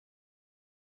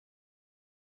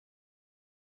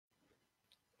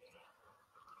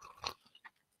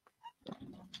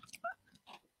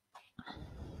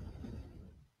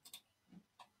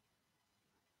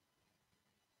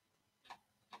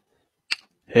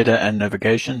Header and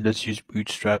navigation. Let's use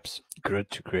Bootstrap's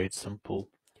grid to create simple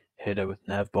header with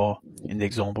navbar. In the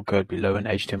example code below, an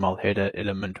HTML header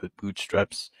element with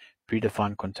Bootstrap's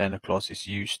predefined container class is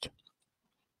used.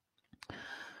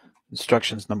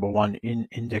 Instructions number 1. In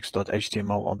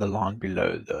index.html on the line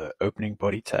below the opening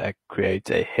body tag, create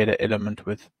a header element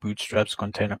with Bootstrap's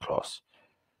container class.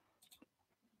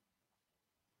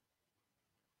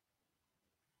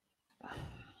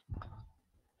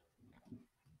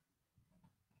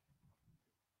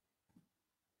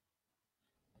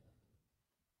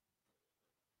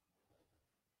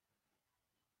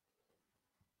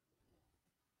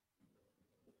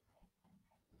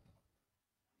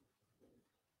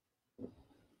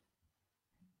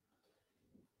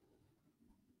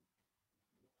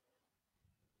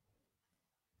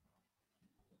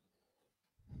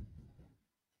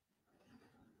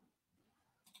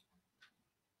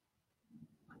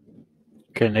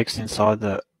 Okay, next inside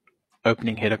the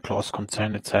opening header class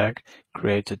container tag,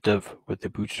 create a div with the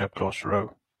Bootstrap class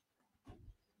row.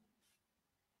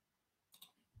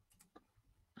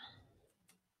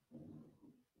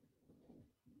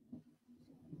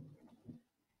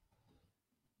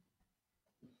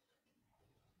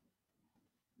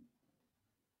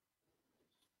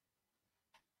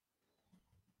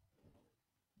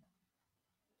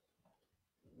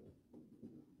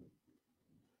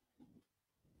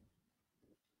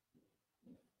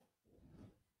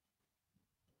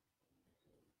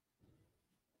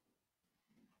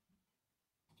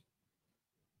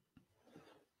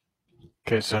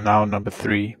 Okay, so now number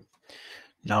 3.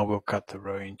 Now we'll cut the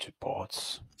row into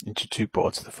two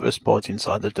parts. The first part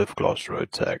inside the div class row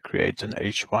tag, create an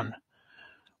h1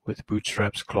 with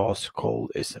Bootstrap's class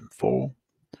called sm4.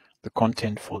 The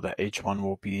content for the h1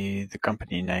 will be the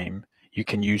company name. You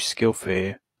can use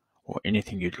Skillfair or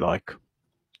anything you'd like.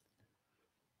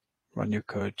 Run your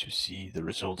code to see the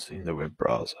results in the web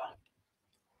browser.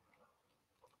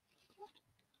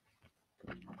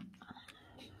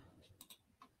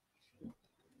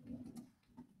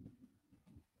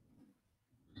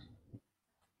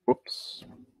 Whoops.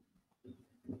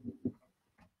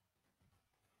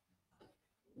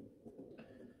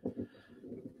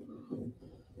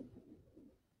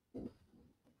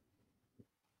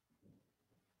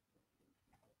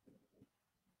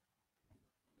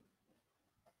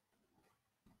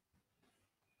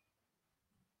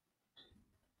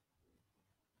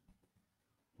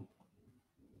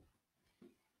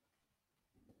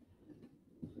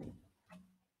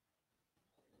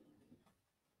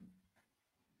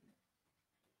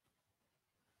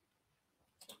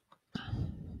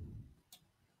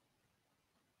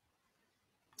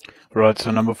 Right,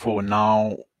 so number 4.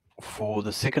 Now for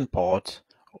the second part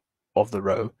of the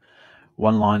row,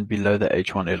 one line below the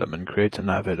h1 element, create a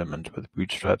nav element with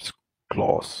Bootstrap's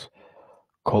class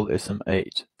called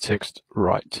sm8 text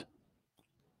right.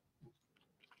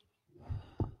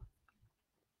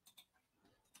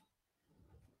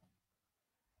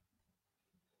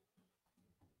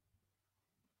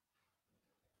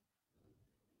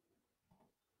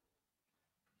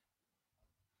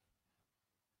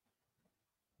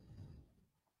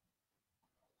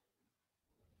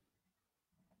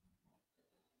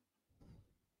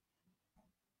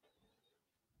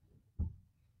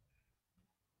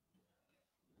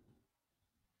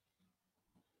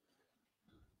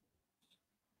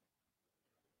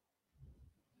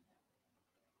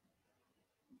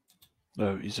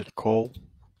 Is it called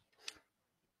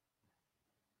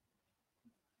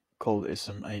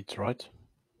sm8 right?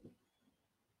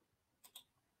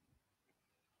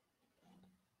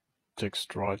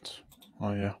 Text right.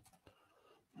 Oh yeah,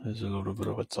 there's a little bit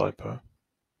of a typo.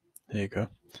 There you go.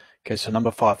 Okay, so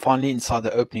number 5. Finally, inside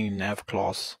the opening nav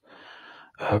class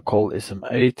called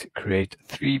sm8, create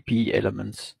 3 p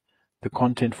elements. The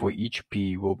content for each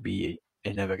p will be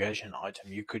a navigation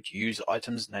item. You could use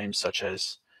items names such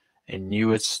as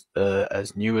newest,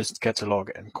 catalog,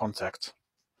 and contact.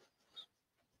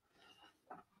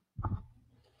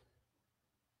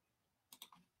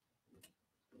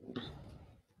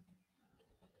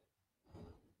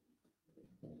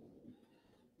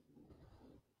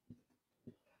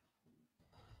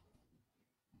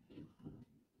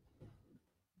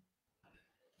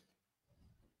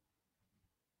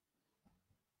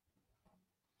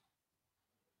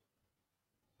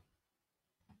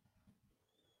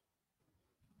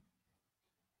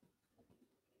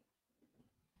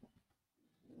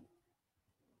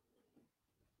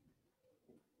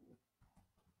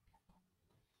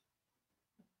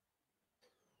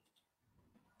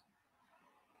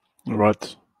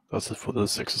 Right, that's it for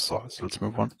this exercise. Let's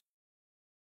move on.